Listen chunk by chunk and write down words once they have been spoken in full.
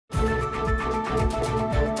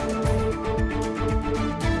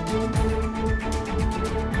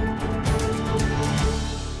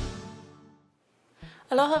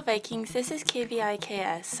Aloha Vikings, this is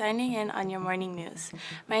KVIKS signing in on your morning news.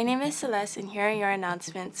 My name is Celeste and here are your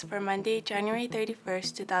announcements for Monday, January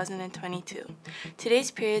 31st, 2022.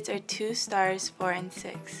 Today's periods are 2 stars, 4 and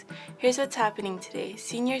 6. Here's what's happening today.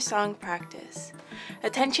 Senior song practice.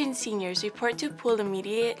 Attention seniors, report to pool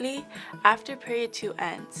immediately after period 2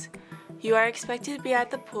 ends. You are expected to be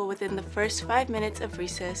at the pool within the first 5 minutes of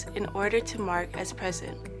recess in order to mark as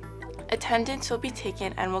present. Attendance will be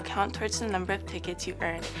taken and will count towards the number of tickets you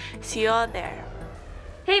earn. See you all there.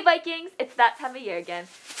 Hey Vikings, it's that time of year again.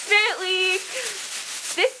 Spirit Week!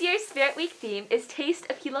 This year's Spirit Week theme is Taste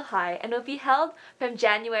of Hilo High and will be held from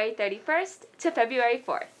January 31st to February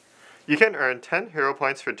 4th. You can earn 10 hero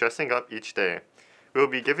points for dressing up each day. We will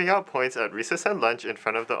be giving out points at recess and lunch in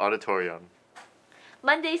front of the auditorium.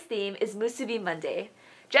 Monday's theme is Musubi Monday.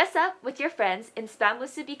 Dress up with your friends in Spam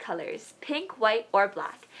Musubi colors, pink, white, or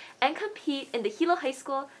black, and compete in the Hilo High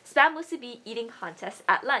School Spam Musubi eating contest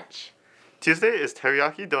at lunch. Tuesday is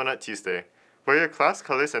Teriyaki Donut Tuesday. Wear your class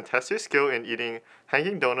colors and test your skill in eating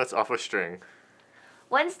hanging donuts off a string.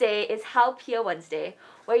 Wednesday is Haupia Wednesday.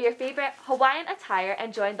 Wear your favorite Hawaiian attire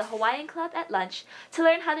and join the Hawaiian Club at lunch to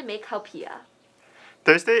learn how to make haupia.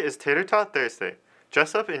 Thursday is Tater Tot Thursday.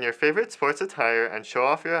 Dress up in your favorite sports attire and show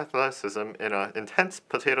off your athleticism in an intense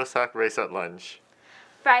potato sack race at lunch.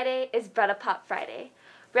 Friday is Bretta Pop Friday.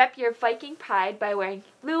 Rep your Viking pride by wearing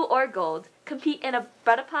blue or gold. Compete in a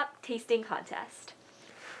Bretta Pop tasting contest.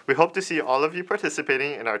 We hope to see all of you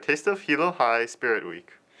participating in our Taste of Hilo High Spirit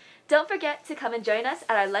Week. Don't forget to come and join us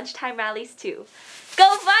at our lunchtime rallies too.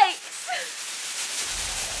 Go Vikes!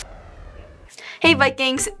 Hey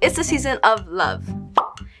Vikings, it's the season of love.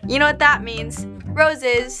 You know what that means?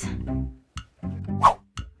 Roses.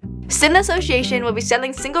 Student Association will be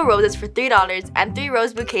selling single roses for $3 and 3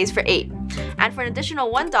 rose bouquets for $8. And for an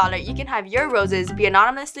additional $1, you can have your roses be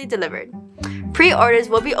anonymously delivered. Pre-orders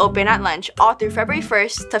will be open at lunch all through February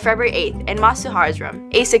 1st to February 8th in Masuhara's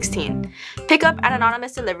room, A16. Pickup and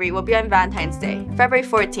anonymous delivery will be on Valentine's Day, February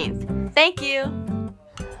 14th. Thank you!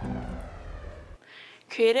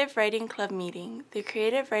 Creative Writing Club meeting. The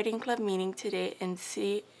Creative Writing Club meeting today in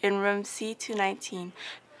room C219.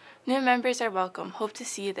 New members are welcome. Hope to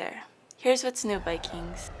see you there. Here's what's new,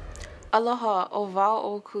 Vikings. Aloha o wao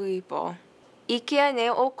o kuipo. Ikia ne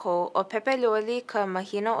o ko o pepe luali ka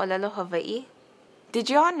mahina o lelo Hawaii. Did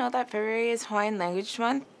you all know that February is Hawaiian Language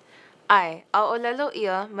Month? Ai, a o lelo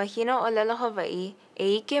ia mahina o lelo Hawaii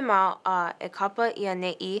e ike mau a e kapa ia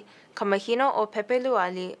nei ka mahina o pepe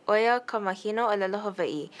luali oia ka mahina o lelo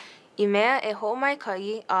Hawaii. I mea e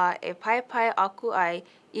ho'omaikai a e pai aku ai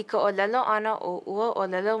I ka o lelo ana o ua o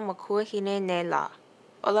lelo makua hine ne la.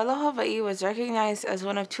 Olelo Hawaii was recognized as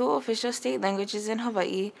one of 2 official state languages in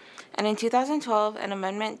Hawaii, and in 2012, an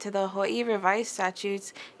amendment to the Hawaii Revised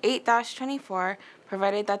Statutes 8-24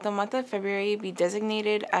 provided that the month of February be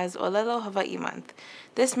designated as Olelo Hawaii Month.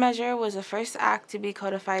 This measure was the first act to be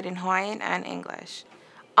codified in Hawaiian and English.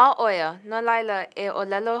 A oia, no laila e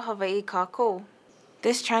Olelo Hawaii ka ko.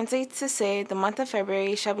 This translates to say the month of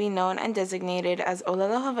February shall be known and designated as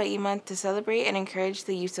Olelo Hawaii Month to celebrate and encourage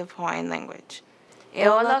the use of Hawaiian language. E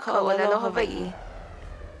ola ka Olelo Hawaii.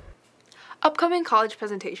 Upcoming college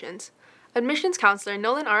presentations. Admissions counselor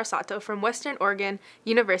Nolan Arasato from Western Oregon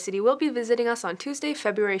University will be visiting us on Tuesday,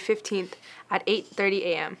 February 15th at 8:30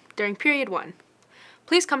 a.m. during period 1.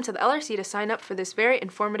 Please come to the LRC to sign up for this very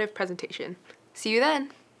informative presentation. See you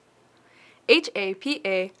then!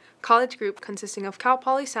 HAPA college group consisting of Cal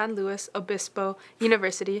Poly San Luis Obispo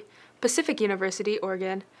University, Pacific University,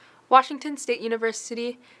 Oregon, Washington State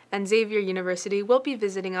University, and Xavier University will be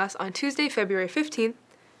visiting us on Tuesday, February 15th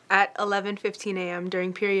at 11:15 a.m.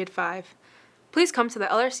 during period 5. Please come to the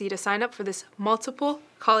LRC to sign up for this multiple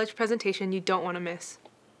college presentation you don't want to miss.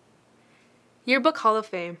 Yearbook Hall of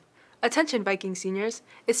Fame. Attention Viking seniors,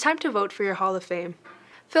 it's time to vote for your Hall of Fame.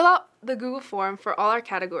 Fill out the Google form for all our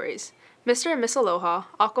categories, Mr. and Miss Aloha,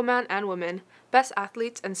 Aquaman and Women, Best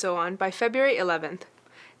Athletes, and so on by February 11th.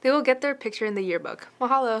 They will get their picture in the yearbook.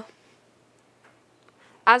 Mahalo!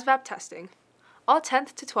 ASVAB testing. All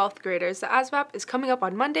 10th to 12th graders, the ASVAB is coming up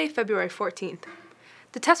on Monday, February 14th.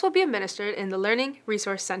 The test will be administered in the Learning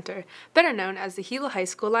Resource Center, better known as the Hilo High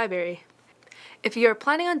School Library. If you are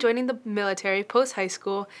planning on joining the military post-high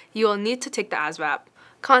school, you will need to take the ASVAB.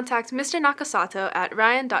 Contact Mr. Nakasato at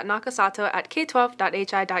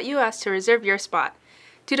ryan.nakasato@k12.hi.us to reserve your spot.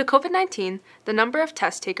 Due to COVID-19, the number of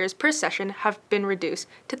test takers per session have been reduced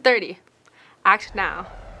to 30. Act now.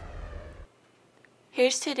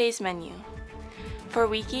 Here's today's menu. For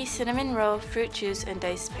Wiki, cinnamon roll, fruit juice, and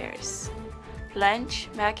diced pears. Lunch,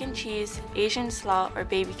 mac and cheese, Asian slaw or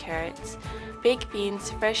baby carrots. baked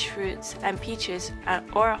beans, fresh fruits, and peaches,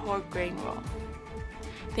 or a whole grain roll.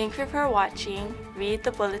 Thank you for watching. Read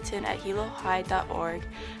the bulletin at hilo-hi.org.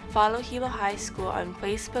 Follow Hilo High School on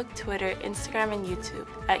Facebook, Twitter, Instagram, and YouTube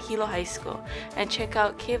at Hilo High School, and check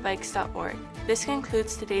out KVIKS.org. This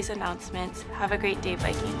concludes today's announcements. Have a great day,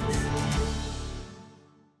 Vikings.